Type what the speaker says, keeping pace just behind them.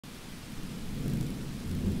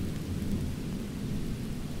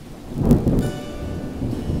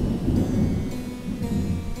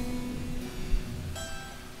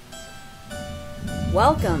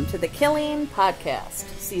Welcome to the Killing Podcast,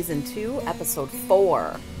 Season 2, Episode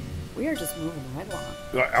 4. We are just moving right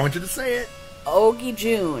along. I want you to say it. Ogi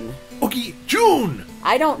Jun. Ogi Jun!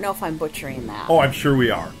 I don't know if I'm butchering that. Oh, I'm sure we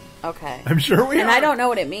are. Okay. I'm sure we are. And I don't know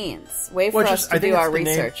what it means. Wait for us to do our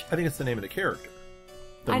research. I think it's the name of the character.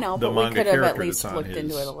 I know, but we could have at least looked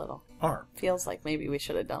into it a little. Arm. Feels like maybe we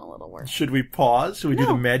should have done a little work. Should we pause? Should we do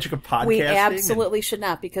the magic of podcasting? We absolutely should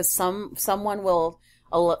not, because someone will,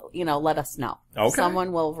 let us know. Okay.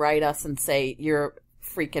 Someone will write us and say, you're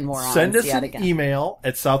freaking morons. Send us yet an again. email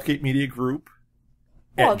at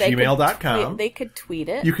southgatemediagroup@gmail.com. They could tweet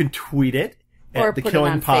it. You can tweet it or at the put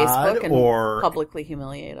Killing it on Pod Facebook and or publicly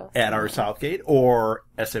humiliate us. at our Southgate or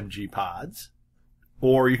SMG Pods.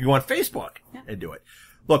 Or you can go on Facebook and do it.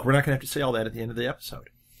 Look, we're not going to have to say all that at the end of the episode.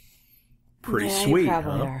 Pretty sweet, you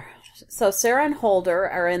probably are. So Sarah and Holder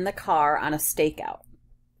are in the car on a stakeout.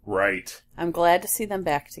 Right. I'm glad to see them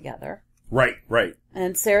back together. Right.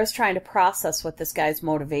 And Sarah's trying to process what this guy's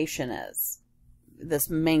motivation is. This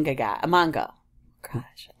manga. Gosh, I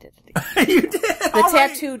did it again. You did. The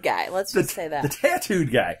tattooed guy. Let's just say that. The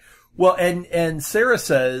tattooed guy. Well, and Sarah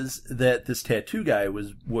says that this tattoo guy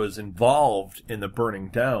was involved in the burning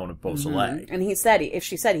down of Beausoleil. And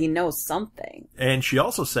she said he knows something. And she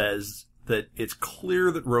also says that it's clear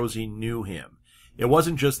that Rosie knew him. It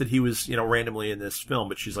wasn't just that he was, randomly in this film,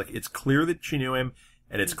 but she's like, it's clear that she knew him,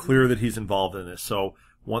 and it's clear that he's involved in this. So,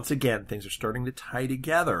 once again, things are starting to tie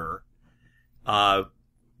together.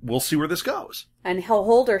 We'll see where this goes. And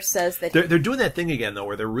Holder says that they're doing that thing again, though,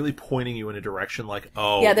 where they're really pointing you in a direction like,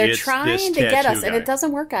 they're trying to get us, guy. and it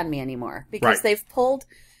doesn't work on me anymore because they've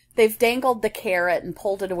dangled the carrot and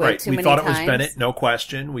pulled it away too many times. We thought it was Bennett, no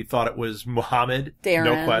question. We thought it was Muhammad, Darren,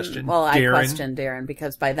 no question. Well, Darren. I questioned Darren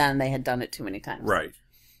because by then they had done it too many times. Right.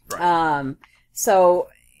 So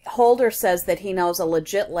Holder says that he knows a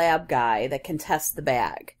legit lab guy that can test the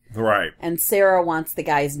bag. Right. And Sarah wants the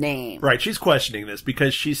guy's name. Right. She's questioning this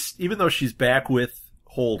because even though she's back with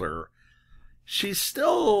Holder, she's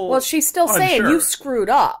still... Well, she's still saying you screwed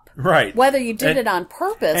up. Right. Whether you did it on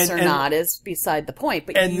purpose or not is beside the point.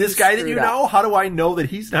 But and this guy that you know, how do I know that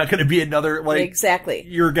he's not going to be another, exactly.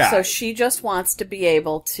 your guy? So she just wants to be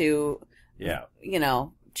able to,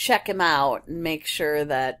 check him out and make sure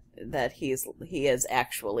that he is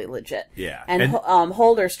actually legit. Yeah. And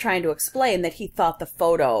Holder's trying to explain that he thought the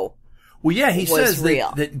photo he says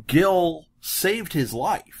real. That Gil saved his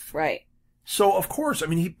life. Right. So, of course, I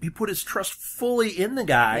mean, he put his trust fully in the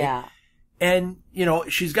guy. Yeah. And,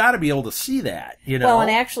 she's got to be able to see that, Well, and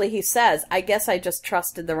actually he says, I guess I just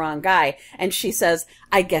trusted the wrong guy. And she says,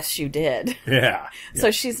 I guess you did. Yeah. So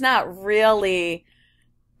she's not really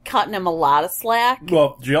cutting him a lot of slack.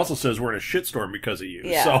 Well, she also says we're in a shitstorm because of you.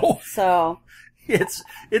 Yeah. So it's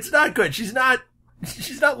not good. She's not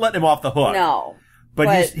letting him off the hook. No.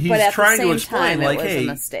 But he's trying to explain, time, like, it was hey, a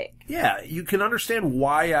mistake. Yeah, you can understand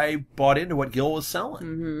why I bought into what Gil was selling.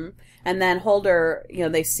 Mm-hmm. And then Holder,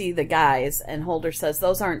 they see the guys, and Holder says,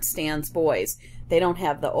 those aren't Stan's boys. They don't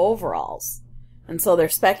have the overalls. And so they're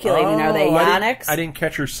speculating, are they Yannick's? I didn't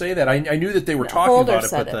catch her say that. I knew that they were talking Holder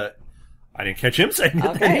about it, but I didn't catch him saying it.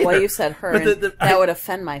 Okay, well, you said her, that would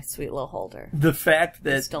offend my sweet little Holder. The fact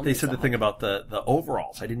that they said the thing about the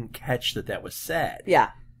overalls, I didn't catch that was said.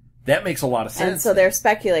 Yeah. That makes a lot of sense. And so they're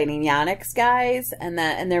speculating Yannick's guys, and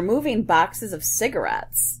they're moving boxes of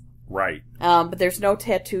cigarettes. Right. But there's no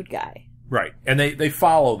tattooed guy. Right. And they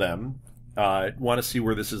follow them, want to see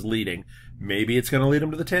where this is leading. Maybe it's going to lead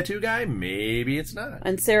them to the tattoo guy. Maybe it's not.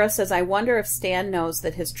 And Sarah says, I wonder if Stan knows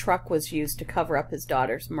that his truck was used to cover up his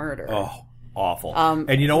daughter's murder. Oh, awful.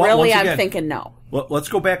 And you know what? Really, Once again, I'm thinking no. Well, let's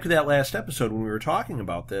go back to that last episode when we were talking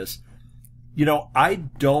about this. I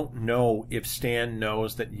don't know if Stan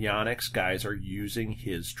knows that Yannick's guys are using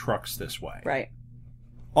his trucks this way. Right.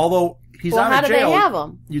 Although he's out how of do jail, they have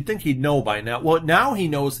them? You'd think he'd know by now. Well, now he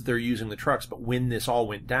knows that they're using the trucks, but when this all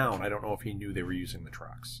went down, I don't know if he knew they were using the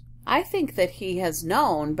trucks. I think that he has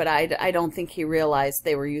known, but I don't think he realized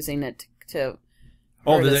they were using it to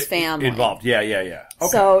hurt his family. Involved. Yeah. Okay.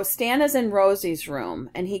 So Stan is in Rosie's room,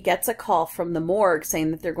 and he gets a call from the morgue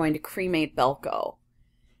saying that they're going to cremate Belko.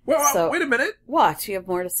 Well, wait a minute. What? You have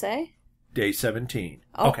more to say? Day 17.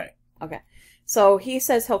 Oh, okay. So he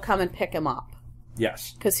says he'll come and pick him up.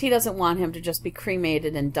 Yes. Because he doesn't want him to just be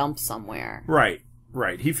cremated and dumped somewhere. Right.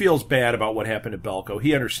 He feels bad about what happened to Belko.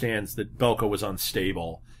 He understands that Belko was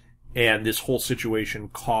unstable, and this whole situation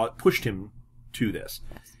pushed him to this.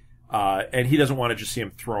 Yes. And he doesn't want to just see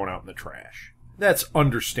him thrown out in the trash. That's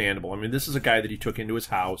understandable. I mean, this is a guy that he took into his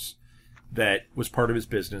house that was part of his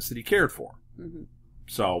business that he cared for. Mm-hmm.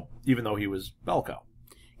 So, even though he was Belko.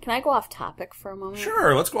 Can I go off topic for a moment?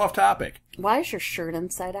 Sure, let's go off topic. Why is your shirt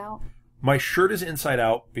inside out? My shirt is inside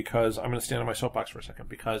out because I'm going to stand on my soapbox for a second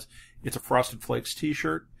because it's a Frosted Flakes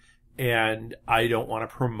t-shirt and I don't want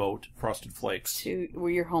to promote Frosted Flakes. Were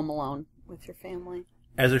you home alone with your family?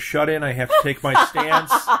 As a shut-in, I have to take my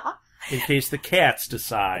stance in case the cats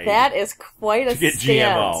decide. That is quite a stance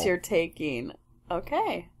GMO. You're taking.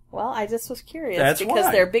 Okay. Well, I just was curious. That's because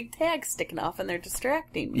why. they're big tags sticking off and they're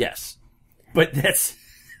distracting me. Yes. But that's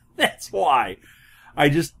why. I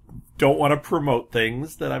just don't want to promote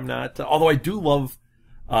things that I'm not... although I do love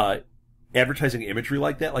advertising imagery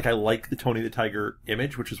like that. Like, I like the Tony the Tiger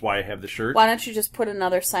image, which is why I have the shirt. Why don't you just put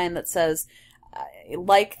another sign that says,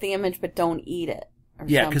 like the image, but don't eat it?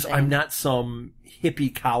 Yeah, because I'm not some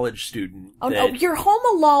hippie college student. Oh, no, you're home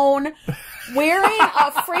alone, wearing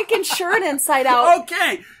a freaking shirt inside out.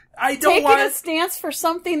 Okay, I don't taking a stance for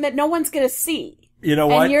something that no one's going to see. You know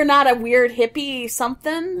what? And you're not a weird hippie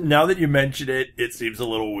something? Now that you mention it, it seems a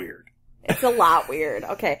little weird. It's a lot weird.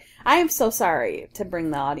 Okay, I am so sorry to bring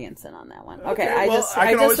the audience in on that one. Okay, I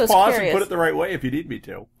can always pause and put it the right way if you need me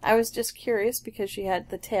to. I was just curious because she had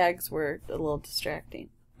the tags were a little distracting.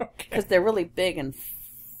 Okay. Because they're really big and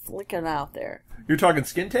flicking out there. You're talking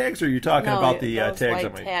skin tags, or you're talking about the those tags white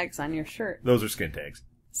on my... tags on your shirt. Those are skin tags.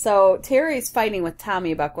 So Terry's fighting with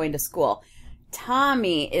Tommy about going to school.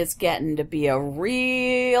 Tommy is getting to be a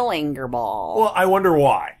real anger ball. Well, I wonder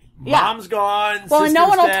why. Yeah. Mom's gone. Well, and no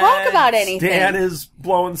one will dead, talk about anything. Stan is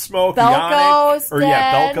blowing smoke. Belko's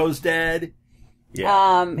dead. Belko's dead.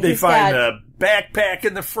 Yeah. They find the backpack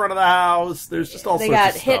in the front of the house. There's just all sorts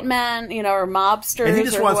of stuff. They got hitmen, or mobsters, and he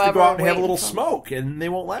just or wants to go out and have a little for him. smoke, and they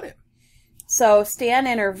won't let him. So Stan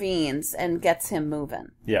intervenes and gets him moving.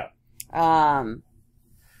 Yeah. Well,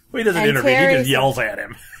 he doesn't intervene. He just yells at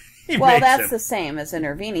him. That's the same as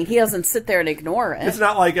intervening. He doesn't sit there and ignore it. It's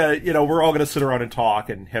not like we're all going to sit around and talk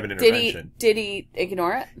and have an intervention. Did he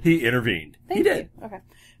ignore it? He intervened. He did. Okay.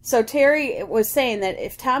 So Terry was saying that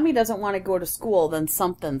if Tommy doesn't want to go to school, then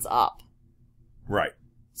something's up. Right.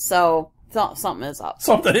 So something is up.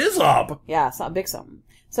 Something is up. Yeah, it's a big something.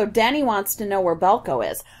 So Denny wants to know where Belko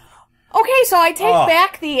is. Okay, so I take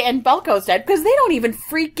back and Belko's dead because they don't even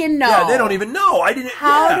freaking know. Yeah, they don't even know.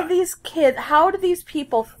 How do these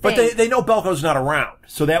people think? But they know Belko's not around,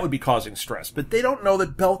 so that would be causing stress. But they don't know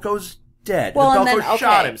that Belko's dead. Well, that Belko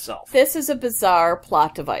shot himself. This is a bizarre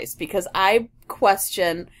plot device because I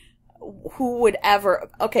question who would ever...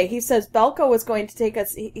 Okay, he says Belko was going to take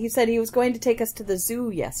us... He said he was going to take us to the zoo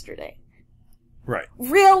yesterday. Right.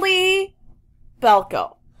 Really?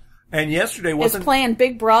 Belko. And yesterday wasn't... Is playing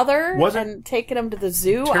Big Brother and taking him to the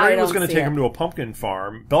zoo? Terry was going to take him to a pumpkin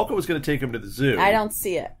farm. Belko was going to take him to the zoo. I don't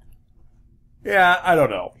see it. Yeah, I don't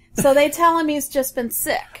know. So they tell him he's just been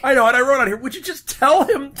sick. I know, and I wrote on here, would you just tell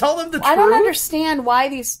them the truth? I don't understand why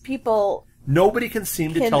these people... Nobody can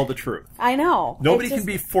seem to tell the truth. I know. Nobody can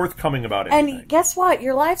be forthcoming about anything. And guess what?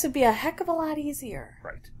 Your lives would be a heck of a lot easier.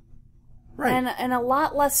 Right. And a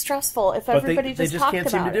lot less stressful if everybody just talked about it. They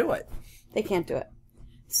just can't seem to do it. They can't do it.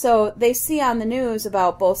 So they see on the news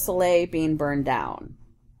about Beausoleil being burned down.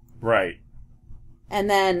 Right. And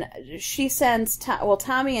then she sends...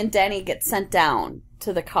 Tommy and Denny get sent down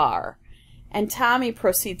to the car. And Tommy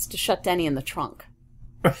proceeds to shut Denny in the trunk.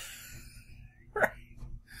 Right.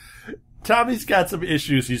 Tommy's got some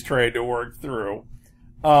issues he's trying to work through.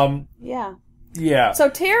 Yeah. Yeah. So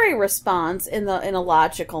Terry responds in a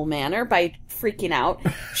logical manner by freaking out.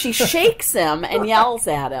 She shakes him and yells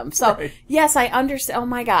at him. So yes, I understand. Oh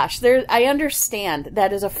my gosh, I understand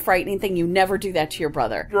that is a frightening thing. You never do that to your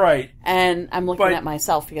brother, right? And I'm looking at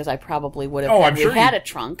myself because I probably would have. I'm sure we had a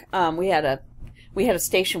trunk. We had a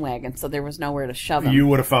station wagon, so there was nowhere to shove him. You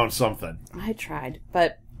would have found something. I tried,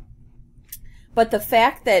 but the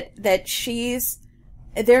fact that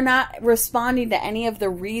they're not responding to any of the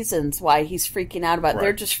reasons why he's freaking out about it.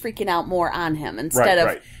 They're just freaking out more on him instead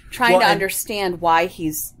of trying to understand why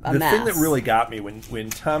he's a mess. The thing that really got me when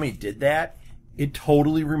Tommy did that, it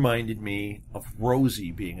totally reminded me of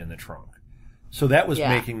Rosie being in the trunk. So that was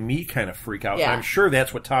making me kind of freak out. Yeah. And I'm sure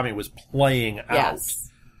that's what Tommy was playing out. Yes.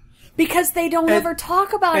 Because they don't ever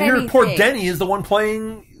talk about anything. And here poor Denny is the one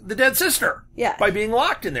playing the dead sister. Yeah. By being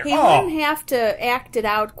locked in there. He wouldn't have to act it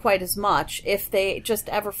out quite as much if they just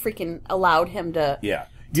ever freaking allowed him to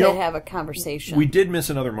have a conversation. We did miss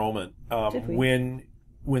another moment.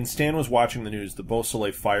 When Stan was watching the news, the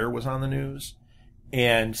Beausoleil fire was on the news,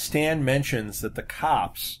 and Stan mentions that the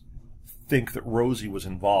cops think that Rosie was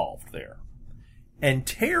involved there. And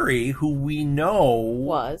Terry, who we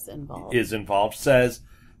know is involved, says,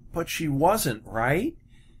 but she wasn't, right?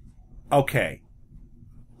 Okay.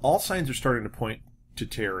 All signs are starting to point to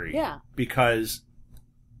Terry. Yeah. Because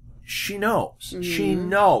she knows. Mm-hmm. She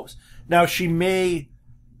knows. Now, she may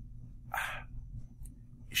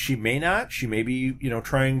not. She may be,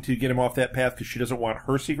 trying to get him off that path because she doesn't want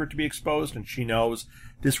her secret to be exposed, and she knows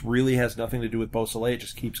this really has nothing to do with Beausoleil. It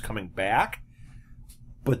just keeps coming back.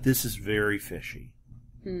 But this is very fishy.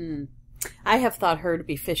 I have thought her to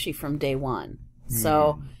be fishy from day one.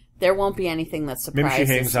 So there won't be anything that surprises me. Maybe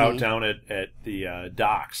she hangs out down at the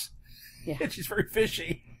docks. Yeah. And she's very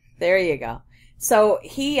fishy. There you go. So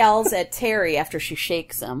he yells at Terry after she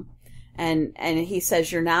shakes him. And he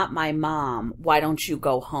says, "You're not my mom. Why don't you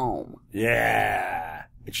go home?" Yeah.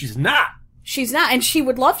 And she's not. She's not. And she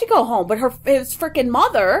would love to go home, but his freaking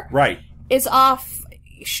mother is off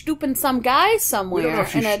stooping some guy somewhere. We don't know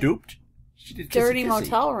if she stooped. She did dirty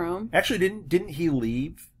motel room. Actually, didn't he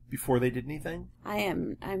leave before they did anything?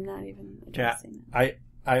 I'm not even addressing it.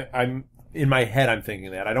 I'm in my head. I'm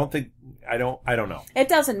thinking that. I don't know. It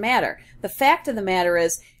doesn't matter. The fact of the matter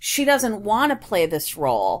is, she doesn't want to play this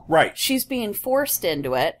role. Right. She's being forced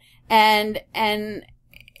into it, and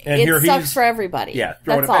it sucks for everybody. Yeah,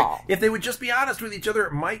 that's all. Back. If they would just be honest with each other,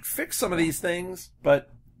 it might fix some of these things.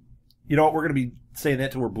 But you know what? We're going to be saying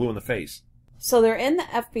that till we're blue in the face. So they're in the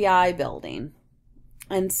FBI building,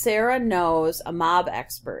 and Sarah knows a mob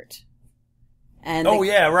expert. And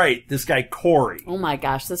this guy Corey. Oh my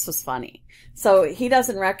gosh, this was funny. So he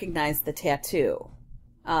doesn't recognize the tattoo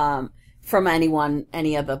from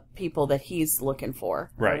any of the people that he's looking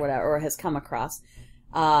for, or whatever, or has come across.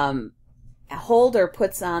 Holder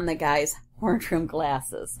puts on the guy's horn-rimmed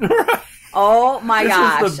glasses. Oh my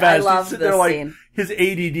gosh, I love this scene. His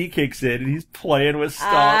ADD kicks in and he's playing with stuff.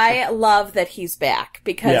 I love that he's back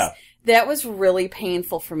because that was really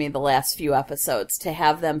painful for me the last few episodes to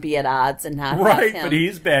have them be at odds and not have him. But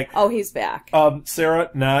he's back. Oh, he's back.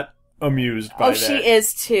 Sarah, not amused by that. Oh, she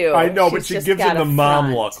is too. I know, but she gives him the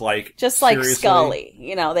mom look, just like Scully.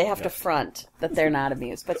 They have to front that they're not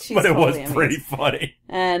amused, but she's totally amused. But it was pretty funny.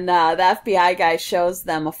 And the FBI guy shows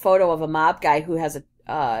them a photo of a mob guy who has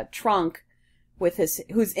a trunk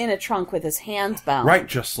who's in a trunk with his hands bound. Right,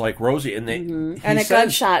 just like Rosie, and and a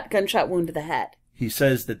gunshot wound to the head. He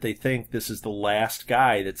says that they think this is the last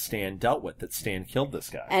guy that Stan dealt with, that Stan killed this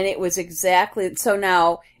guy. And it was exactly so.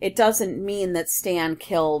 Now it doesn't mean that Stan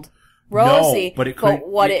killed Rosie, no, but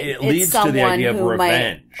it leads to the idea of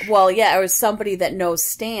revenge. It was somebody that knows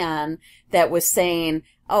Stan that was saying,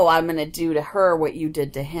 "Oh, I'm going to do to her what you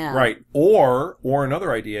did to him." Right. Or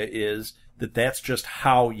another idea is that that's just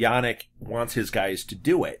how Yannick wants his guys to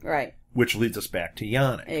do it. Right. Which leads us back to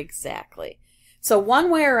Yannick. Exactly. So one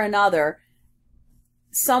way or another,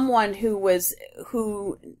 someone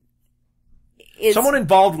someone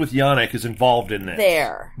involved with Yannick is involved in this.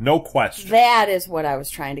 There. No question. That is what I was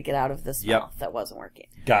trying to get out of this mouth that wasn't working.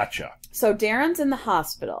 Gotcha. So Darren's in the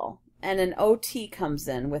hospital, and an OT comes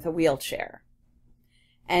in with a wheelchair.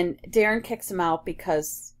 And Darren kicks him out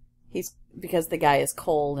because the guy is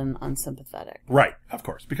cold and unsympathetic. Right, of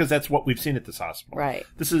course, because that's what we've seen at this hospital. Right.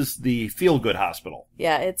 This is the feel-good hospital.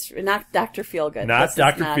 Yeah, it's not Dr. Feelgood. Not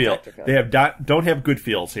Dr. Feel. They don't have good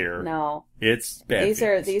feels here. No. It's bad. These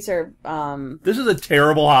are This is a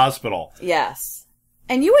terrible hospital. Yes.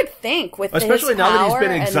 And you would think especially now that he's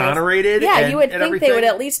been exonerated. You would think they would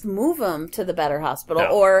at least move him to the better hospital,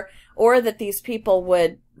 or that these people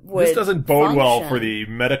would. This doesn't bode well for the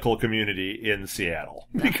medical community in Seattle.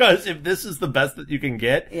 Because if this is the best that you can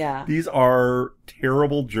get, these are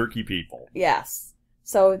terrible, jerky people. Yes.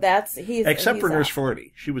 So except for Nurse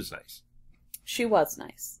Flirty. She was nice. She was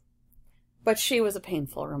nice. But she was a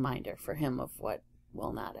painful reminder for him of what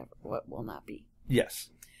will not be. Yes.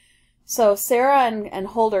 So Sarah and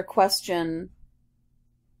Holder question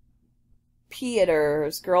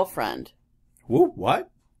Pieter's girlfriend. Who? What?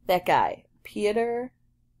 That guy. Pieter.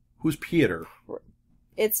 Who's Pieter?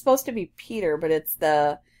 It's supposed to be Peter, but it's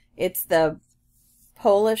the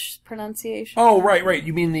Polish pronunciation. Oh, right.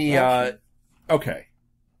 You mean the, okay.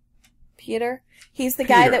 Pieter? He's the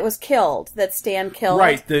guy that was killed, that Stan killed.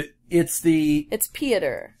 Right, it's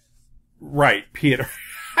Pieter. Right, Pieter.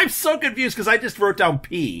 I'm so confused because I just wrote down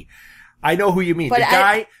P. I know who you mean. But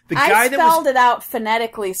I spelled it out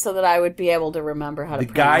phonetically so that I would be able to remember how to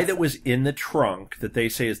pronounce it. The guy that was in the trunk that they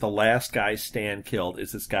say is the last guy Stan killed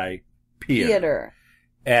is this guy, Pieter.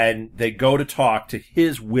 And they go to talk to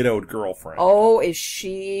his widowed girlfriend. Oh, is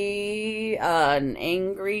she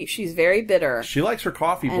she's very bitter. She likes her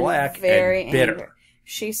coffee black and bitter. Angry.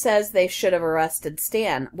 She says they should have arrested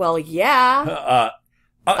Stan. Well, yeah.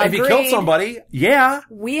 If he killed somebody, yeah.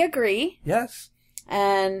 We agree. Yes.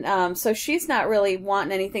 And so she's not really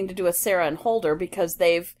wanting anything to do with Sarah and Holder because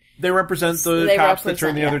they represent the cops that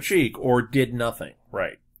turned the other cheek or did nothing.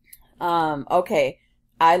 Right. Okay.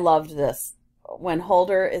 I loved this. When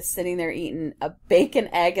Holder is sitting there eating a bacon,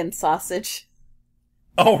 egg, and sausage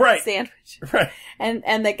sandwich. Right.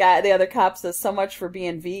 And the other cop says, so much for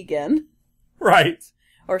being vegan. Right.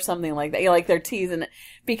 Or something like that. Like they're teasing it.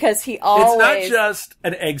 Because he always... It's not just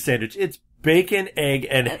an egg sandwich. It's bacon, egg,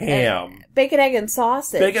 and ham. Bacon, egg, and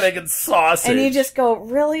sausage. Bacon, egg, and sausage. And you just go,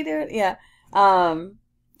 really, dude? Yeah. So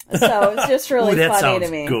it's just really funny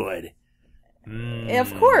to me. That sounds good.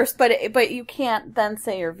 Of course, but you can't then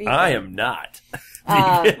say you're vegan. I am not.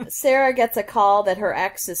 Sarah gets a call that her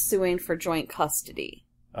ex is suing for joint custody.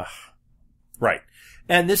 Right.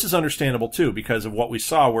 And this is understandable, too, because of what we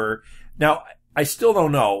saw where... Now, I still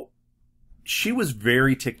don't know. She was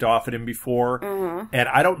very ticked off at him before, and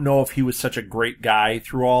I don't know if he was such a great guy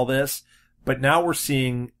through all this, but now we're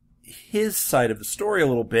seeing his side of the story a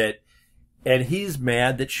little bit, and he's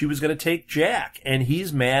mad that she was going to take Jack, and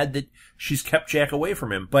he's mad that she's kept Jack away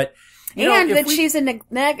from him. But she's a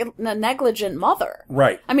negligent mother.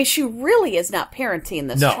 Right. I mean, she really is not parenting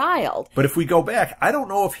this child. But if we go back, I don't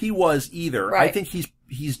know if he was either. Right. I think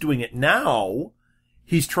he's doing it now.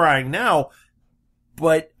 He's trying now.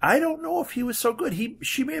 But I don't know if he was so good.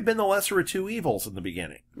 She may have been the lesser of two evils in the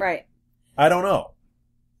beginning. Right. I don't know.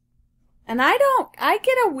 And I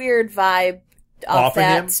get a weird vibe of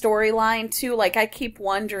that storyline too. Like, I keep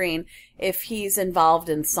wondering if he's involved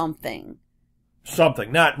in something.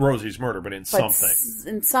 Something. Not Rosie's murder, but in something.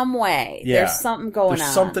 In some way. Yeah. There's something going on.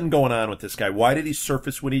 There's something going on with this guy. Why did he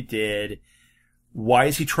surface what he did? Why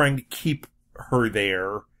is he trying to keep her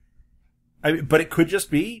there? But it could just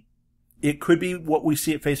be... It could be what we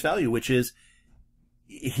see at face value, which is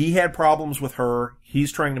he had problems with her.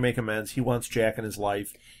 He's trying to make amends. He wants Jack in his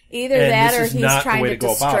life. Either that or he's trying to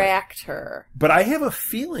distract her. But I have a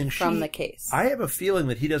feeling from the case. I have a feeling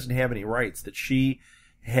that he doesn't have any rights, that she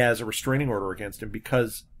has a restraining order against him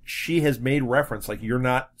because she has made reference like, you're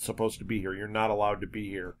not supposed to be here. You're not allowed to be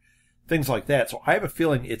here. Things like that. So I have a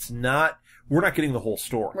feeling we're not getting the whole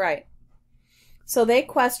story. Right. So they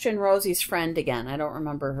question Rosie's friend again. I don't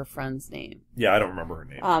remember her friend's name. Yeah, I don't remember her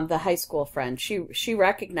name. The high school friend. She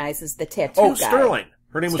recognizes the tattoo guy. Sterling.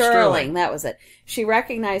 Her name was Sterling. That was it. She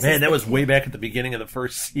recognizes... Man, that was way back at the beginning of the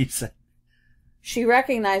first season. She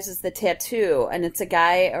recognizes the tattoo, and it's a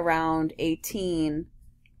guy around 18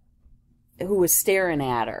 who was staring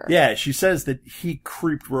at her. Yeah, she says that he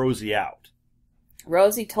creeped Rosie out.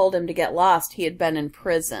 Rosie told him to get lost. He had been in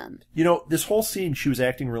prison. You know, this whole scene, she was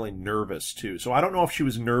acting really nervous, too. So I don't know if she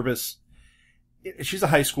was nervous. She's a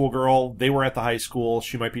high school girl. They were at the high school.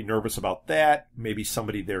 She might be nervous about that. Maybe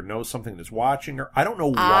somebody there knows something that's watching her. I don't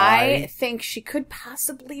know why. I think she could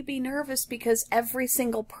possibly be nervous because every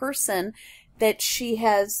single person that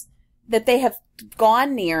they have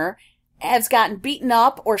gone near has gotten beaten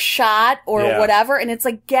up or shot or whatever. And it's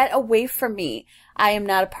like, get away from me. I am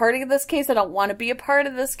not a part of this case. I don't want to be a part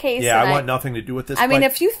of this case. Yeah, I want nothing to do with this. I mean,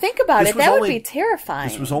 if you think about it, that would be terrifying.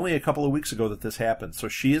 This was only a couple of weeks ago that this happened. So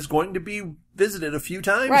she is going to be visited a few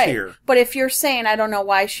times here. But if you're saying, I don't know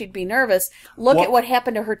why she'd be nervous, look at what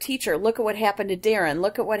happened to her teacher. Look at what happened to Darren.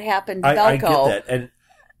 Look at what happened to Belko. I get that.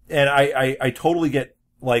 And I totally get,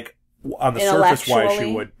 like, on the surface why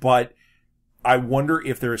she would. But I wonder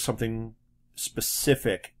if there is something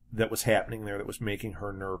specific that was happening there that was making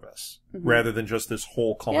her nervous, rather than just this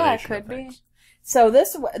whole culmination of things. Yeah, it could be. So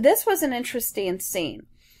this was an interesting scene.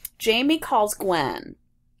 Jamie calls Gwen.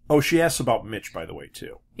 Oh, she asks about Mitch, by the way,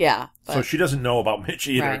 too. Yeah. So she doesn't know about Mitch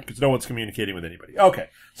either, because no one's communicating with anybody. Okay,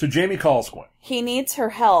 so Jamie calls Gwen. He needs her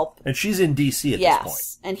help. And she's in D.C. at this point.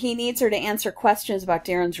 Yes, and he needs her to answer questions about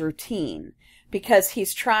Darren's routine, because he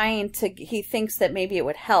thinks that maybe it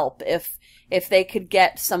would help if they could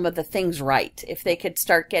get some of the things right, if they could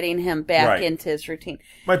start getting him back into his routine.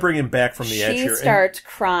 Might bring him back from the edge here. She starts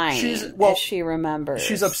crying as she remembers.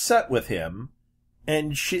 She's upset with him,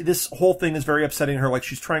 and this whole thing is very upsetting her, like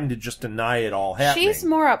she's trying to just deny it all happening. She's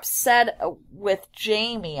more upset with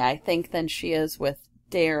Jamie, I think, than she is with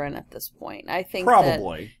Darren at this point. I think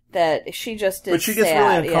probably that she just is But she gets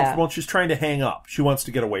really uncomfortable, and she's trying to hang up. She wants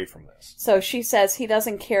to get away from this. So she says he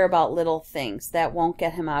doesn't care about little things. That won't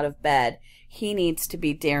get him out of bed. He needs to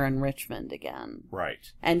be Darren Richmond again.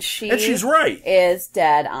 Right. And she's right. Is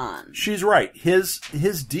dead on. She's right. His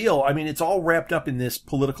deal, I mean, it's all wrapped up in this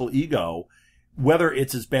political ego. Whether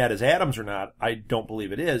it's as bad as Adam's or not, I don't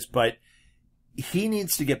believe it is, but he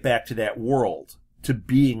needs to get back to that world, to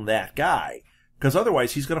being that guy. Because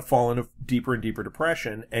otherwise he's going to fall into deeper and deeper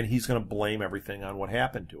depression, and he's going to blame everything on what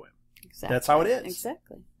happened to him. Exactly. That's how it is.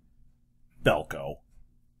 Exactly. Belko.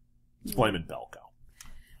 He's blaming Belko.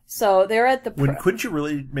 So they're at the... couldn't you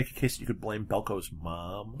really make a case that you could blame Belko's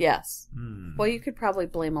mom? Yes. Well, you could probably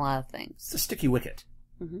blame a lot of things. It's a sticky wicket.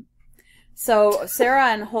 Mm-hmm. So Sarah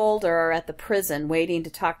and Holder are at the prison waiting to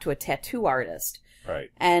talk to a tattoo artist. Right.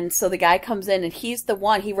 And so the guy comes in, and he's the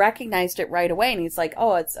one. He recognized it right away, and he's like,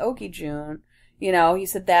 "Oh, it's Ogi Jun." You know, he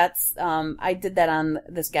said, "That's I did that on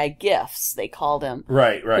this guy Gifts." They called him.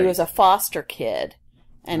 Right. He was a foster kid,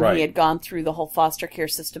 and right. he had gone through the whole foster care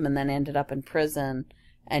system, and then ended up in prison.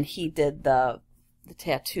 And he did the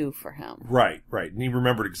tattoo for him. Right. And he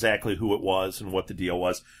remembered exactly who it was and what the deal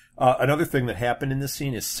was. Another thing that happened in this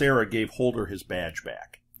scene is Sarah gave Holder his badge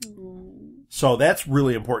back. So that's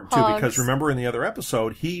really important, too, because remember in the other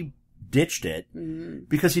episode, he ditched it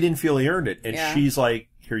because he didn't feel he earned it. And she's like,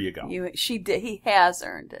 here you go. He has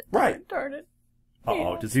earned it. Right. Darn it.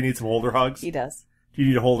 Uh-oh. Does he need some Holder hugs? He does. Do you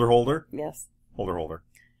need a Holder? Yes. Holder.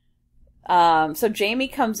 So Jamie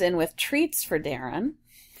comes in with treats for Darren,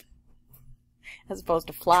 as opposed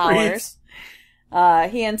to flowers.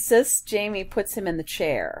 He insists Jamie puts him in the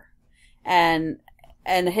chair. And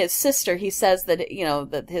his sister, he says that, you know,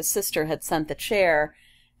 that his sister had sent the chair,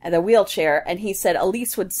 the wheelchair, and he said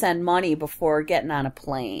Elise would send money before getting on a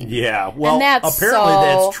plane. Yeah, well, and that's apparently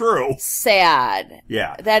that's true. Sad.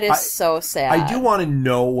 Yeah. That is so sad. I do want to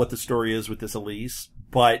know what the story is with this Elise,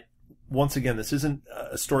 but once again, this isn't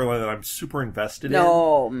a storyline that I'm super invested in.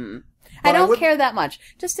 No. I don't care that much.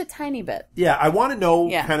 Just a tiny bit. Yeah, I want to know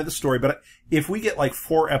kind of the story, but if we get like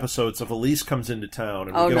 4 episodes of Elise comes into town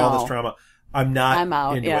and we get all this drama, I'm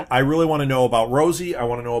out into it. I really want to know about Rosie. I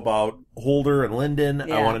want to know about Holder and Lyndon.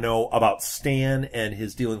 Yeah. I want to know about Stan and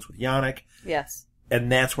his dealings with Yannick. Yes.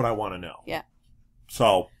 And that's what I want to know. Yeah.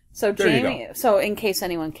 So Jamie, so in case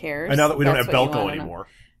anyone cares. I know that we don't have Belko anymore.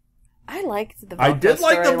 I liked the Belko I did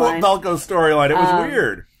like the Belko storyline. It was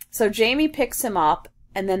weird. So Jamie picks him up,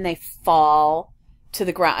 and then they fall to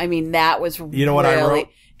the ground. I mean, that was You know what I wrote?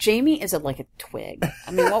 Jamie is like a twig.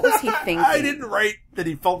 I mean, what was he thinking? I didn't write that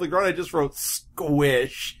he fell to the ground. I just wrote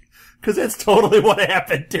squish. Because that's totally what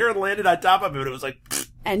happened. Darren landed on top of him, and it was like...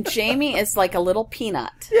 And Jamie is like a little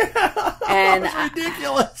peanut. Yeah. And it's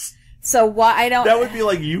ridiculous. So why I don't... That would be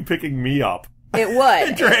like you picking me up. It would.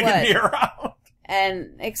 And dragging me around.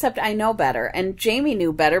 And except I know better. And Jamie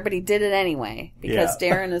knew better, but he did it anyway. Because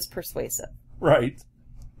Darren is persuasive. Right.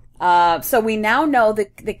 So we now know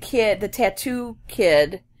the tattoo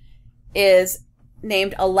kid, is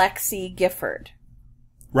named Alexi Gifford.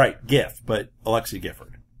 Right, GIF, but Alexi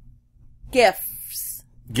Gifford. Gifts.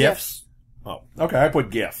 Oh, okay, I put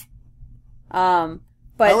GIF. But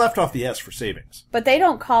I left off the S for savings. But they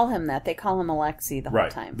don't call him that. They call him Alexi the whole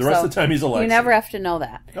time. The rest of the time he's Alexi. You never have to know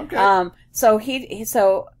that. Okay. So he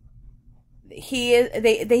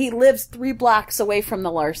lives 3 blocks away from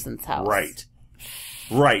the Larson's house.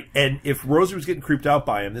 Right. And if Rosie was getting creeped out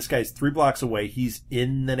by him, this guy's 3 blocks away. He's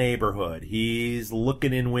in the neighborhood. He's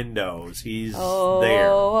looking in windows. He's there.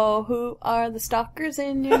 Oh, who are the stalkers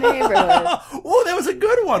in your neighborhood? Oh, that was a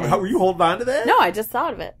good one. How were you holding on to that? No, I just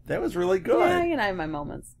thought of it. That was really good. Yeah, I have my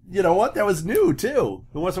moments. You know what? That was new, too.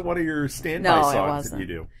 It wasn't one of your standby songs that you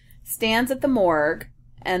do. Stan's at the morgue,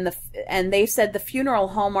 and they said the funeral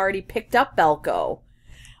home already picked up Belko.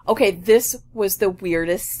 Okay, this was the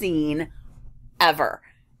weirdest scene ever.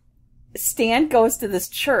 Stan goes to this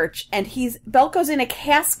church, and Belko's in a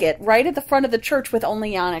casket right at the front of the church with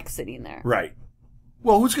only Yannick sitting there. Right.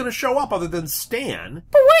 Well, who's going to show up other than Stan?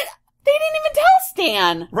 But what? They didn't even tell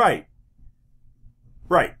Stan. Right.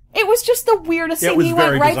 It was just the weirdest thing. He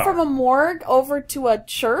went right from a morgue over to a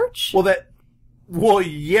church. Well,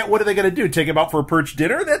 yeah, what are they going to do? Take him out for a perch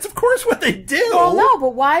dinner? That's, of course, what they do. Well, no,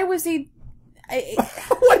 but why was he...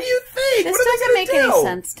 What do you think? This doesn't make any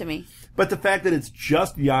sense to me. But the fact that it's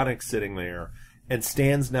just Yannick sitting there and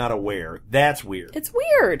Stan's not aware, that's weird. It's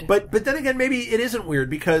weird. But then again, maybe it isn't weird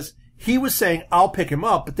because he was saying, I'll pick him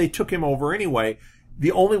up, but they took him over anyway.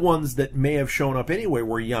 The only ones that may have shown up anyway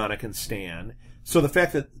were Yannick and Stan. So the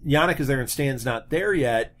fact that Yannick is there and Stan's not there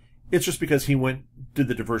yet, it's just because he did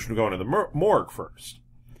the diversion of going to the morgue first.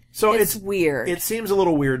 So it's weird. It seems a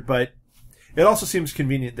little weird, but it also seems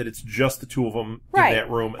convenient that it's just the two of them in that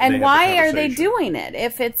room. And why are they doing it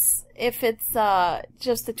if it's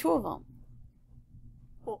just the two of them?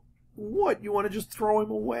 Well, what? You want to just throw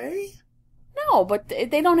him away? No, but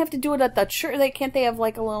they don't have to do it at the church. Can't they have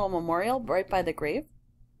like a little memorial right by the grave?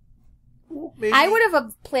 Well, maybe. I would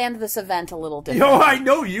have planned this event a little differently. I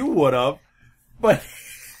know you would have, but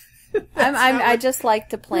I just like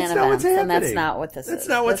to plan events, and that's not what this is. That's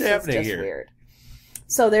not what's happening is just here. Weird.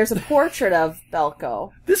 So there's a portrait of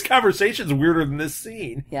Belko. This conversation's weirder than this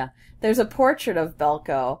scene. Yeah. There's a portrait of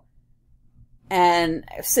Belko and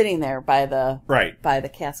sitting there by the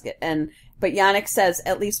casket. But Yannick says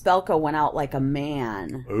at least Belko went out like a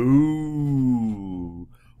man. Ooh.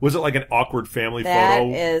 Was it like an awkward family that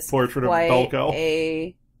photo is portrait of quite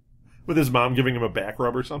ldquo? With his mom giving him a back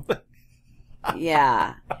rub or something?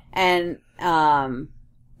 Yeah. And,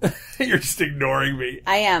 You're just ignoring me.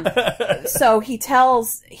 I am. So he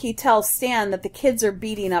tells Stan that the kids are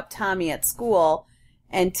beating up Tommy at school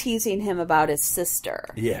and teasing him about his sister.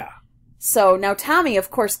 Yeah. So now Tommy,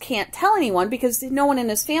 of course, can't tell anyone because no one in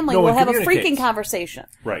his family will have a freaking conversation.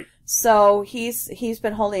 Right. So he's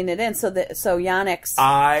been holding it in so Yannick's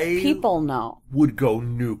people know. Would go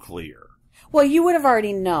nuclear. Well, you would have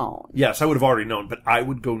already known. Yes, I would have already known, but I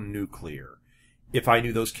would go nuclear if I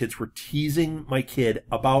knew those kids were teasing my kid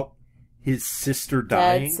about his sister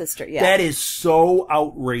dying. Dead sister, yeah. That is so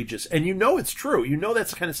outrageous. And you know it's true. You know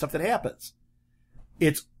that's the kind of stuff that happens.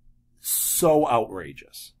 It's so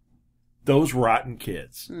outrageous. Those rotten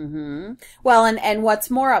kids. Mm-hmm. Well, and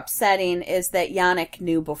what's more upsetting is that Yannick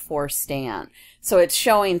knew before Stan. So it's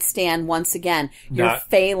showing Stan once again, you're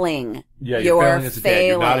failing. Yeah, you're failing as a dad.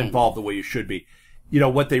 You're not involved the way you should be. You know,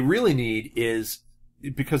 what they really need is,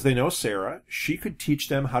 because they know Sarah, she could teach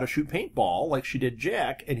them how to shoot paintball like she did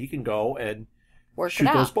Jack, and he can go and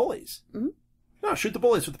shoot those bullies. Mm-hmm. No, shoot the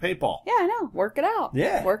bullies with the paintball. Yeah, I know. Work it out.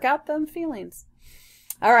 Yeah. Work out them feelings.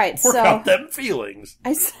 All right, Work out them feelings.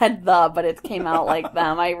 I said but it came out like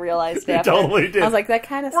them. I realized after. You totally did. I was like, that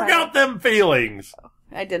kind of Work out them feelings.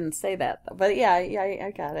 I didn't say that, though. But yeah,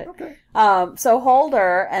 I got it. Okay. So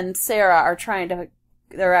Holder and Sarah are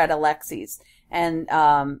they're at Alexi's, and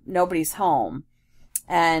nobody's home.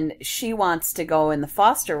 And she wants to go in the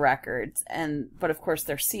foster records, but of course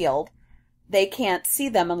they're sealed. They can't see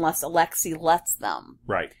them unless Alexi lets them.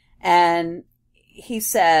 Right. And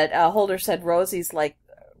Holder said Rosie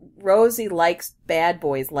likes bad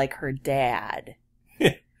boys like her dad.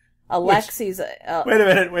 Alexi's...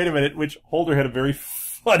 Wait a minute, which Holder had a very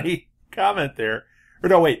funny comment there. Or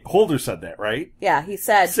no, wait, Holder said that, right? Yeah, he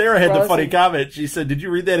said... Sarah had the funny comment. She said, did you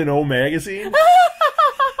read that in O Magazine?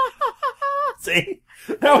 See?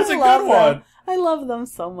 That was a good one. I love them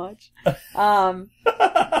so much. I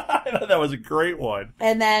thought that was a great one.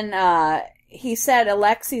 And then he said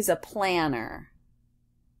Alexi's a planner.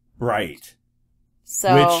 Right.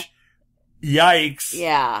 So... Which, yikes.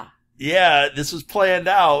 Yeah. Yeah, this was planned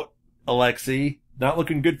out, Alexi. Not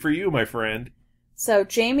looking good for you, my friend. So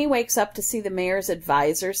Jamie wakes up to see the mayor's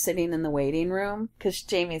advisor sitting in the waiting room, because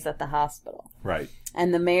Jamie's at the hospital. Right.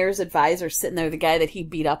 And the mayor's advisor sitting there, the guy that he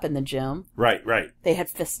beat up in the gym. Right, right. They had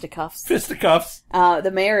fisticuffs. Fisticuffs.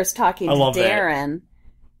 The mayor is talking to Darren.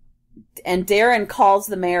 That. And Darren calls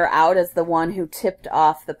the mayor out as the one who tipped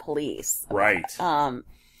off the police. Right.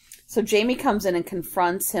 So Jamie comes in and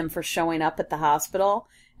confronts him for showing up at the hospital.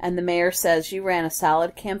 And the mayor says, you ran a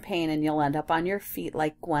solid campaign and you'll end up on your feet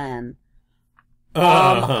like Gwen.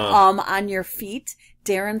 On your feet?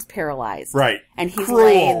 Darren's paralyzed. Right. And he's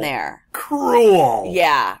laying there. Cruel.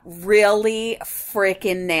 Yeah. Really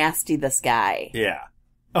freaking nasty, this guy. Yeah.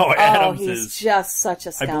 Oh, Adams he's just such a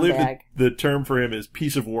scumbag. I believe the term for him is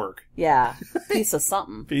piece of work. Yeah. Piece of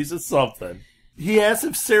something. Piece of something. He asks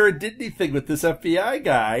if Sarah did anything with this FBI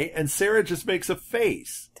guy, and Sarah just makes a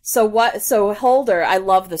face. So Holder, I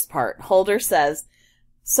love this part. Holder says,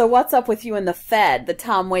 so what's up with you and the Fed, the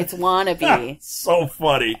Tom Waits wannabe? So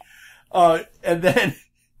funny. And then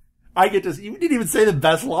I get to, you didn't even say the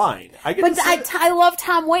best line. I love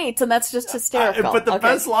Tom Waits, and that's just hysterical. But the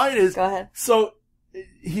best line is, go ahead. So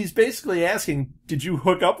he's basically asking, did you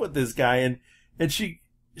hook up with this guy? And she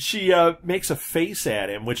makes a face at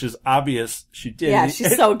him, which is obvious she did. Yeah,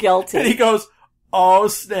 she's so guilty. And he goes, oh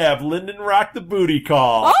snap, Lyndon rocked the booty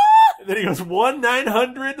call. Oh! And then he goes,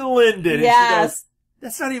 1-900-LYNDON. Yes. And she goes,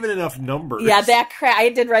 that's not even enough numbers. Yeah, I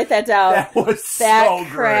did write that down. That was so great. That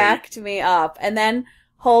cracked me up. And then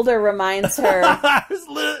Holder reminds her.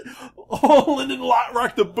 Lyndon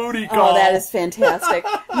rocked the booty call. Oh, that is fantastic.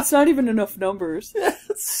 It's not even enough numbers.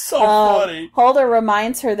 It's so funny. Holder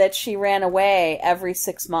reminds her that she ran away every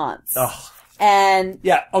 6 months. Oh. And.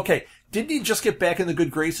 Yeah, okay. Didn't he just get back in the good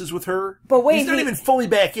graces with her? But wait. He's not even fully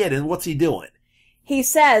back in, and what's he doing? He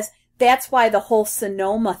says, that's why the whole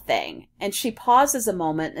Sonoma thing. And she pauses a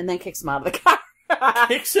moment and then kicks him out of the car.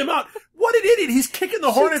 Kicks him out? What an idiot. He's kicking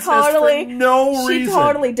the hornet's nest for no reason. She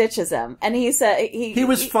totally ditches him. And he said... He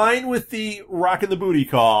was fine with the rocking the booty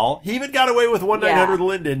call. He even got away with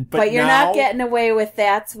 1-900-LYNDON. But you're not getting away with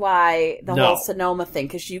that's why the whole Sonoma thing.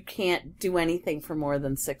 Because you can't do anything for more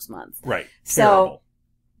than 6 months. Right. So,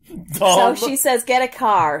 Dumb. So she says, get a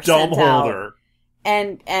car. Dumb Holder.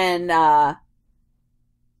 And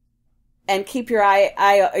keep your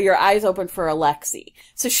eyes open for Alexi.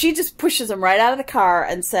 So she just pushes him right out of the car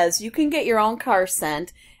and says, you can get your own car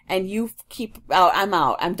sent, and you keep out. I'm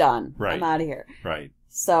out. I'm done. Right. I'm out of here. Right.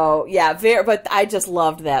 So, yeah, but I just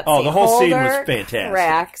loved that scene. Oh, the whole scene was fantastic.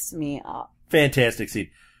 Cracks me up. Fantastic scene.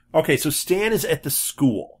 Okay, so Stan is at the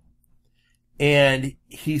school, and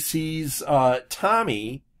he sees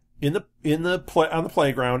Tommy on the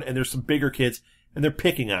playground, and there's some bigger kids, and they're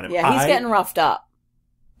picking on him. Yeah, he's getting roughed up.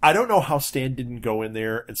 I don't know how Stan didn't go in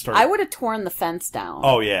there and start. I would have torn the fence down.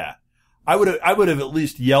 Oh yeah, I would have at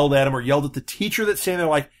least yelled at him or yelled at the teacher that's standing there,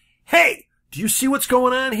 like, "Hey, do you see what's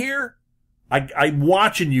going on here? I'm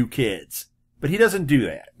watching you kids." But he doesn't do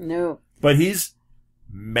that. No. But he's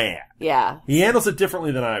mad. Yeah. He handles it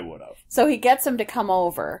differently than I would have. So he gets him to come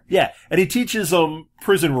over. Yeah, and he teaches them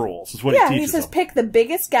prison rules, is what he teaches them. Yeah, he says pick the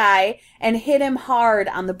biggest guy and hit him hard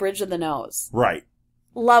on the bridge of the nose. Right.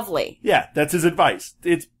 Lovely. Yeah, that's his advice.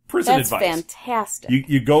 It's prison advice. That's fantastic.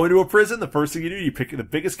 You go into a prison, the first thing you do, you pick the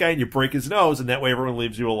biggest guy and you break his nose, and that way everyone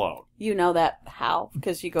leaves you alone. You know that how?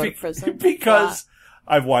 Because you go to prison? Because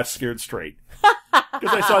I've watched Scared Straight.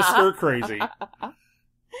 Because I saw Stir Crazy.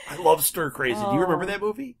 I love Stir Crazy. Do you remember that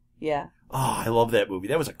movie? Yeah. Oh, I love that movie.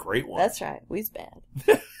 That was a great one. That's right. We's bad.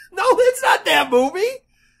 No, that's not that movie.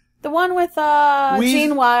 The one with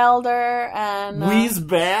Gene Wilder and We's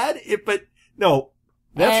bad? But no,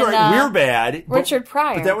 that's right. We're bad. Richard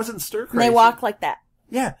Pryor. But that was in Stir Crazy. And they walk like that.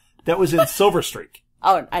 Yeah, that was in Silver Streak.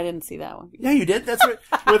 Oh, I didn't see that one. Yeah, you did. That's right.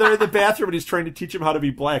 Where they're in the bathroom and he's trying to teach him how to be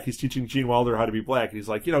black. He's teaching Gene Wilder how to be black. And he's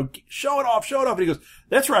like, show it off. And he goes,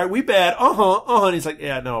 that's right. We bad. And he's like,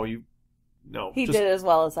 yeah, no. He did as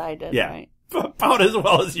well as I did. Yeah. Right? About as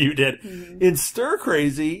well as you did. Mm-hmm. In Stir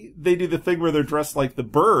Crazy, they do the thing where they're dressed like the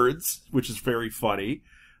birds, which is very funny.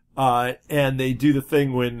 And they do the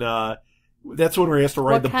thing when, that's when he has to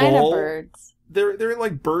ride the bull. What kind of birds? They're in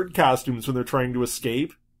like bird costumes when they're trying to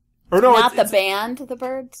escape. Or no, not the band, the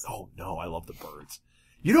Birds? Oh no, I love the Birds.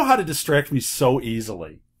 You know how to distract me so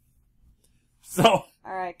easily. So. All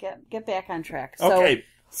right, get back on track. Okay.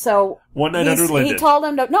 So. One Night Under Linden. He told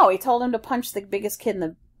him to punch the biggest kid in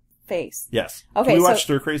the face. Yes. Okay. Can we watch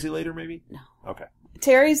Stir Crazy later, maybe? No. Okay.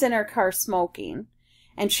 Terry's in her car smoking,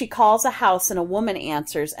 and she calls a house, and a woman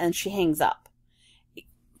answers, and she hangs up.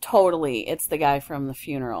 Totally, it's the guy from the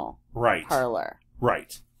funeral parlor.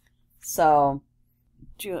 Right. So,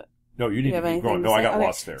 No, you need to keep going. No, I got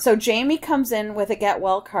lost there. So Jamie comes in with a get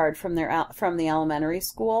well card from the elementary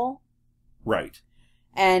school. Right.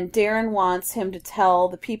 And Darren wants him to tell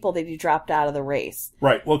the people that he dropped out of the race.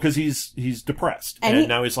 Right. Well, because he's depressed, and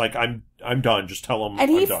now he's like, I'm done. Just tell him.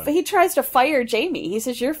 And I'm done. he tries to fire Jamie. He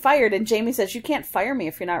says, "You're fired," and Jamie says, "You can't fire me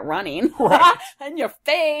if you're not running." Right. In your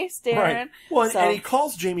face, Darren. Right. Well, and he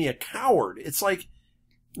calls Jamie a coward. It's like,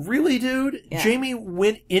 really, dude? Yeah. Jamie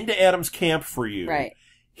went into Adam's camp for you. Right.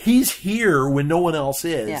 He's here when no one else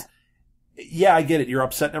is. Yeah, I get it. You're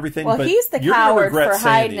upset and everything. Well, but he's the coward for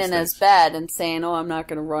hiding in things. his bed and saying, "Oh, I'm not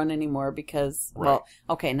going to run anymore because." Right. Well,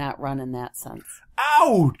 okay, not run in that sense.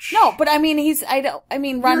 Ouch! No, but I mean,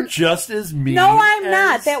 run. You're just as mean. No, I'm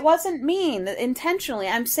not. That wasn't mean intentionally.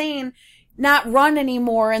 I'm saying not run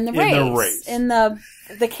anymore in the race. In the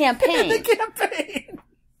campaign. In the campaign.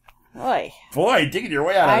 Boy, digging your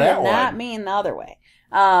way out of that one. I did not mean the other way.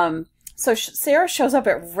 So Sarah shows up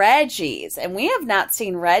at Reggie's, and we have not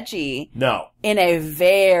seen Reggie. No. In a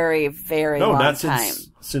very, very long time.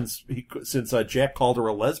 Since Jack called her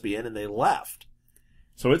a lesbian and they left.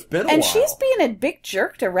 So it's been a while. And she's being a big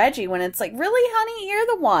jerk to Reggie when it's like, really, honey, you're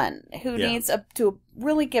the one who needs to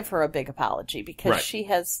really give her a big apology because she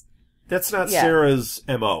has. That's not Sarah's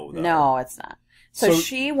MO, though. No, it's not. So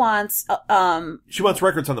she wants. She wants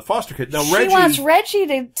records on the foster kid. Now, she wants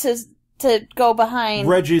Reggie to go behind.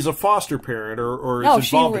 Reggie's a foster parent or is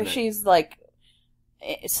involved in it. She's like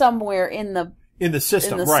somewhere in the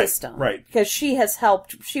system, right. Because she has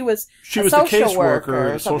helped. She was the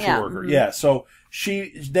caseworker, social worker. Yeah. So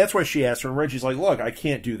that's why she asked her, and Reggie's like, look, I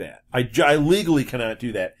can't do that. I legally cannot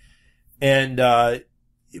do that. And,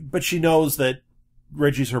 but she knows that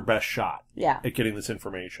Reggie's her best shot at getting this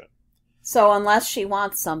information. So unless she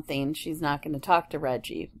wants something, she's not going to talk to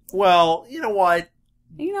Reggie. Well, you know what?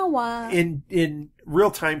 In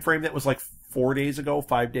real time frame, that was like 5 days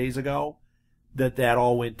ago, that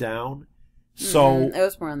all went down. So it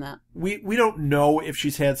was more than that. We don't know if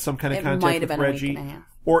she's had some kind of contact with Reggie, a week and a half.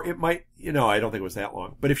 Or it might. I don't think it was that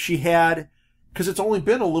long. But if she had, because it's only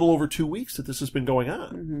been a little over 2 weeks that this has been going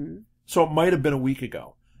on, so it might have been a week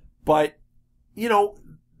ago. But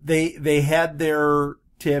they had their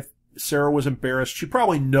tiff. Sarah was embarrassed. She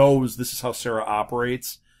probably knows this is how Sarah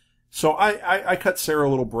operates. So I cut Sarah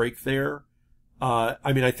a little break there.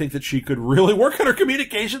 I think that she could really work on her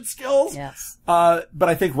communication skills. Yes. But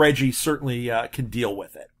I think Reggie certainly can deal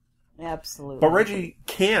with it. Absolutely. But Reggie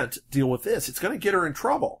can't deal with this. It's going to get her in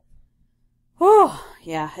trouble. Oh,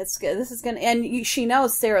 yeah, it's good. This is going to... And she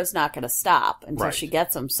knows Sarah's not going to stop until Right. she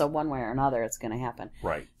gets him, so one way or another it's going to happen.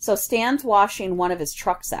 Right. So Stan's washing one of his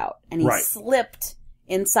trucks out, and he Right. slipped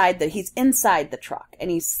he's inside the truck,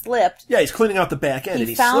 and he slipped. Yeah, he's cleaning out the back end, and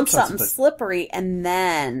he found slips on something slippery, and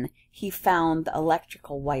then he found the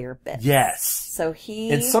electrical wire bits. Yes. So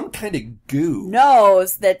he... And some kind of goo.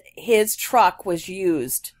 knows that his truck was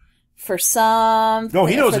used for some... No,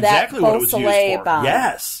 he knows exactly what it was used for. Bomb.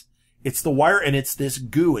 Yes. It's the wire, and it's this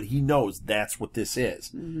goo, and he knows that's what this is.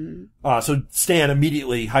 Mm-hmm. So Stan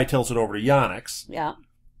immediately hightails it over to Yannick's. Yeah.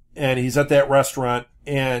 And he's at that restaurant,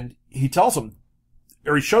 and he tells him,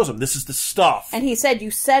 or he shows him, this is the stuff. And he said, you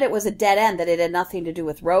said it was a dead end, that it had nothing to do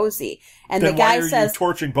with Rosie. And then the guy why are says... you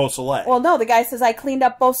torching Beausoleil? Well, no, the guy says, I cleaned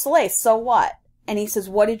up Beausoleil, so what? And he says,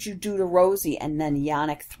 what did you do to Rosie? And then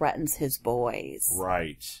Yannick threatens his boys.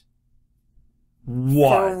 Right.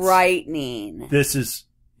 What? Frightening. This is,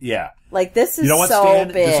 yeah. Like, this is you know what, so Stan?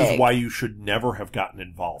 big. This is why you should never have gotten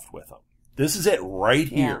involved with him. This is it right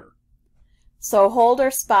here. So Holder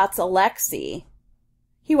spots Alexei.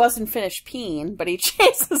 He wasn't finished peeing, but he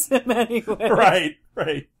chases him anyway.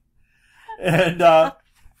 Right. And,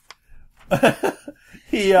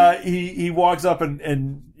 he walks up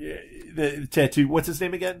and the tattoo, what's his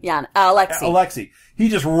name again? Yeah, Alexei. He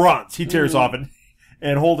just runs. He tears off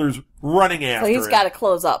and Holder's running after So he's got to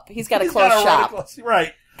close up. He's got to close shop.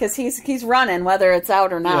 Right. Because he's running whether it's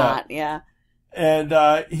out or not. Yeah. And,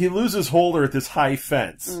 he loses Holder at this high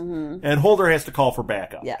fence. Mm-hmm. And Holder has to call for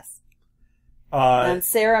backup. Yes. And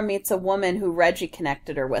Sarah meets a woman who Reggie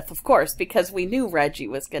connected her with, of course, because we knew Reggie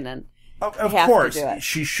was going to Of have course. to do it.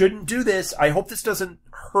 She shouldn't do this. I hope this doesn't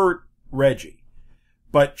hurt Reggie.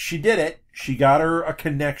 But she did it. She got her a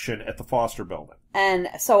connection at the Foster building. And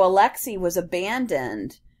so Alexei was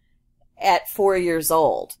abandoned at 4 years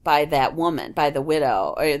old by that woman, by the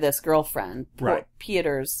widow, or this girlfriend, right.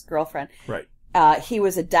 Peter's girlfriend. Right. He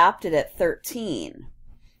was adopted at 13.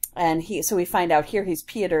 And so we find out here he's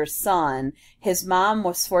Peter's son. His mom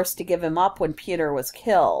was forced to give him up when Peter was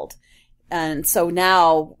killed. And so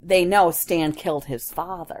now they know Stan killed his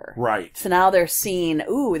father. Right. So now they're seeing,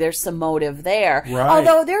 ooh, there's some motive there. Right.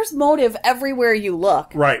 Although there's motive everywhere you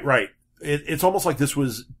look. Right. It's almost like this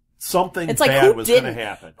was something it's like, bad was going to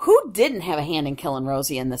happen. Who didn't have a hand in killing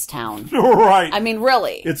Rosie in this town? Right. I mean,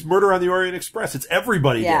 really. It's Murder on the Orient Express. It's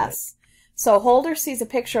everybody did it. So Holder sees a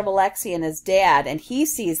picture of Alexei and his dad, and he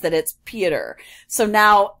sees that it's Peter. So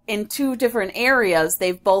now, in two different areas,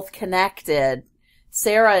 they've both connected.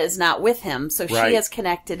 Sarah is not with him, so she has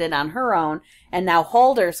connected it on her own, and now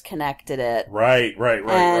Holder's connected it. Right.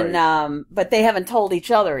 And, but they haven't told each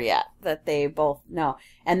other yet that they both know.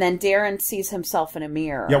 And then Darren sees himself in a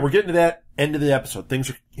mirror. Yeah, we're getting to that end of the episode. Things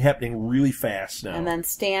are happening really fast now. And then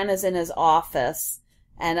Stan is in his office,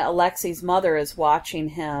 and Alexei's mother is watching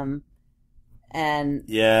him. And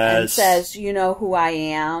says, you know who I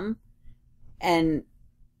am? And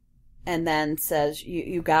then says,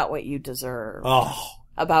 you got what you deserve. Oh.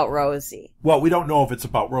 About Rosie. Well, we don't know if it's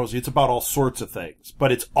about Rosie. It's about all sorts of things.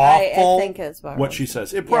 But it's awful I think it's about what Rosie. she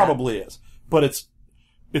says. It probably is. But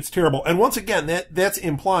it's terrible. And once again, that's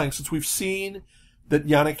implying, since we've seen that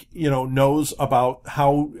Yannick, knows about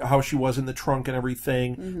how she was in the trunk and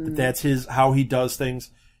everything, that that's how he does things.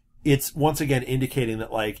 It's once again indicating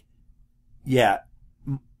that, like, yeah,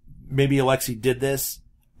 maybe Alexei did this.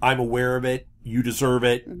 I'm aware of it. You deserve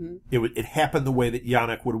it. Mm-hmm. It happened the way that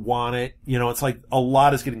Yannick would want it. It's like a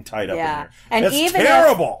lot is getting tied up in here. And that's even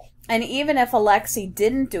terrible. Even if Alexei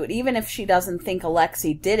didn't do it, even if she doesn't think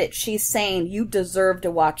Alexei did it, she's saying you deserve to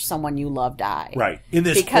watch someone you love die. Right. In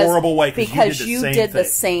this horrible way. Because you did the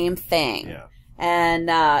same thing. Yeah.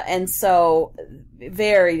 And so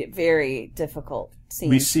very, very difficult scene.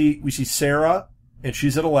 We see Sarah, and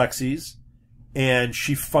she's at Alexei's. And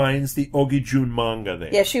she finds the Ogi Jun manga there.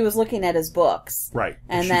 Yeah, she was looking at his books. Right.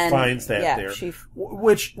 And she then, finds that there.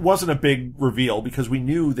 Which wasn't a big reveal, because we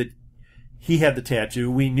knew that he had the tattoo.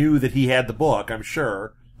 We knew that he had the book, I'm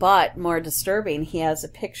sure. But, more disturbing, he has a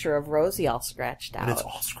picture of Rosie all scratched out. And it's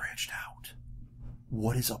all scratched out.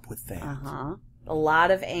 What is up with that? Uh-huh. A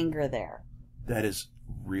lot of anger there. That is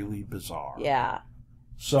really bizarre. Yeah.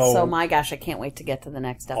 So my gosh, I can't wait to get to the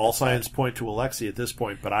next episode. All signs point to Alexei at this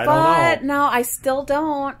point, but I don't know. But no, I still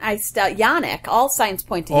don't. Yannick. All signs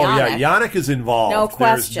point to Yannick. Oh yeah, Yannick is involved. No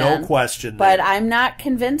question. There's no question But there. I'm not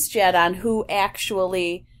convinced yet on who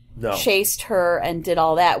actually chased her and did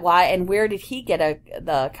all that. Why and where did he get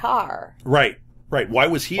the car? Right. Why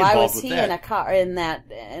was he involved with that? Why was he in a car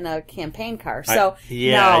in a campaign car? So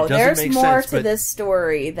there's more to this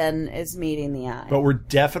story than is meeting the eye. But we're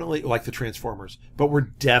definitely like the Transformers. But we're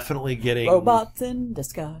definitely getting robots in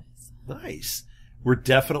disguise. Nice. We're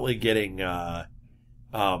definitely getting a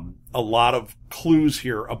lot of clues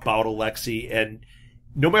here about Alexei, and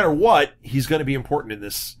no matter what, he's going to be important in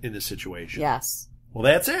this situation. Yes. Well,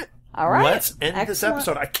 that's it. All right. Let's end this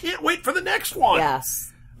episode. I can't wait for the next one.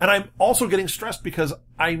 Yes. And I'm also getting stressed because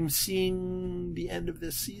I'm seeing the end of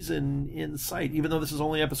this season in sight, even though this is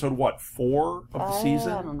only episode, 4 of the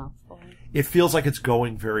season? I don't know. 4. It feels like it's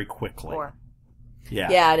going very quickly. 4. Yeah.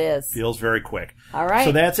 Yeah, it is. Feels very quick. All right.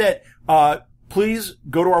 So that's it. Please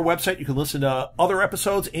go to our website. You can listen to other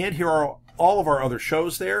episodes and hear all of our other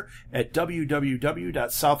shows there at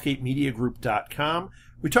www.southgatemediagroup.com.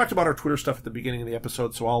 We talked about our Twitter stuff at the beginning of the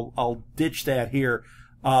episode, so I'll ditch that here.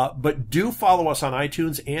 But do follow us on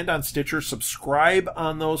iTunes and on Stitcher. Subscribe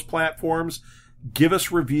on those platforms. Give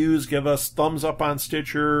us reviews. Give us thumbs up on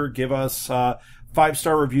Stitcher. Give us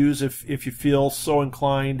 5-star reviews if you feel so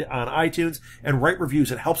inclined on iTunes. And write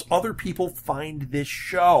reviews. It helps other people find this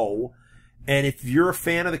show. And if you're a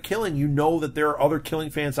fan of The Killing, you know that there are other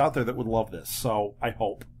Killing fans out there that would love this. So I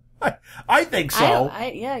hope. I think so.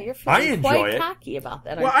 Yeah, you're feeling quite cocky about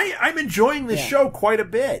that. Well, I'm enjoying this show quite a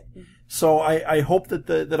bit. So I hope that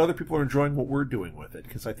that other people are enjoying what we're doing with it,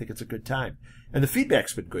 because I think it's a good time. And the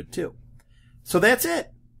feedback's been good, too. So that's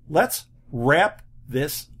it. Let's wrap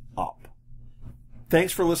this up.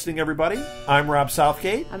 Thanks for listening, everybody. I'm Rob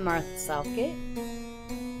Southgate. I'm Martha Southgate.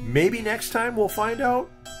 Maybe next time we'll find out.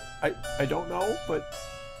 I don't know, but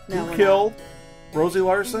who killed Rosie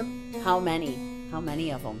Larson? How many? How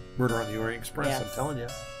many of them? Murder on the Orient Express, yes. I'm telling you.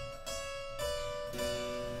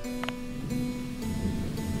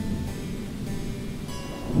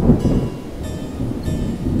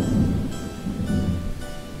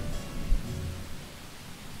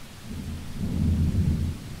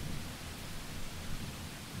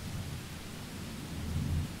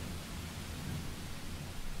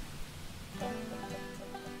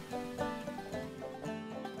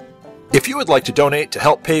 If you would like to donate to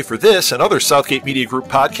help pay for this and other Southgate Media Group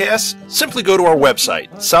podcasts, simply go to our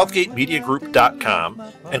website, southgatemediagroup.com,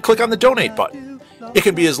 and click on the donate button. It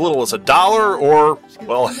can be as little as $1 or,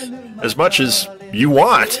 well, as much as you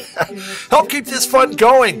want. Help keep this fun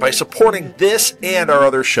going by supporting this and our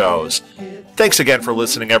other shows. Thanks again for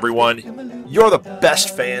listening, everyone. You're the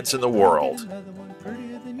best fans in the world.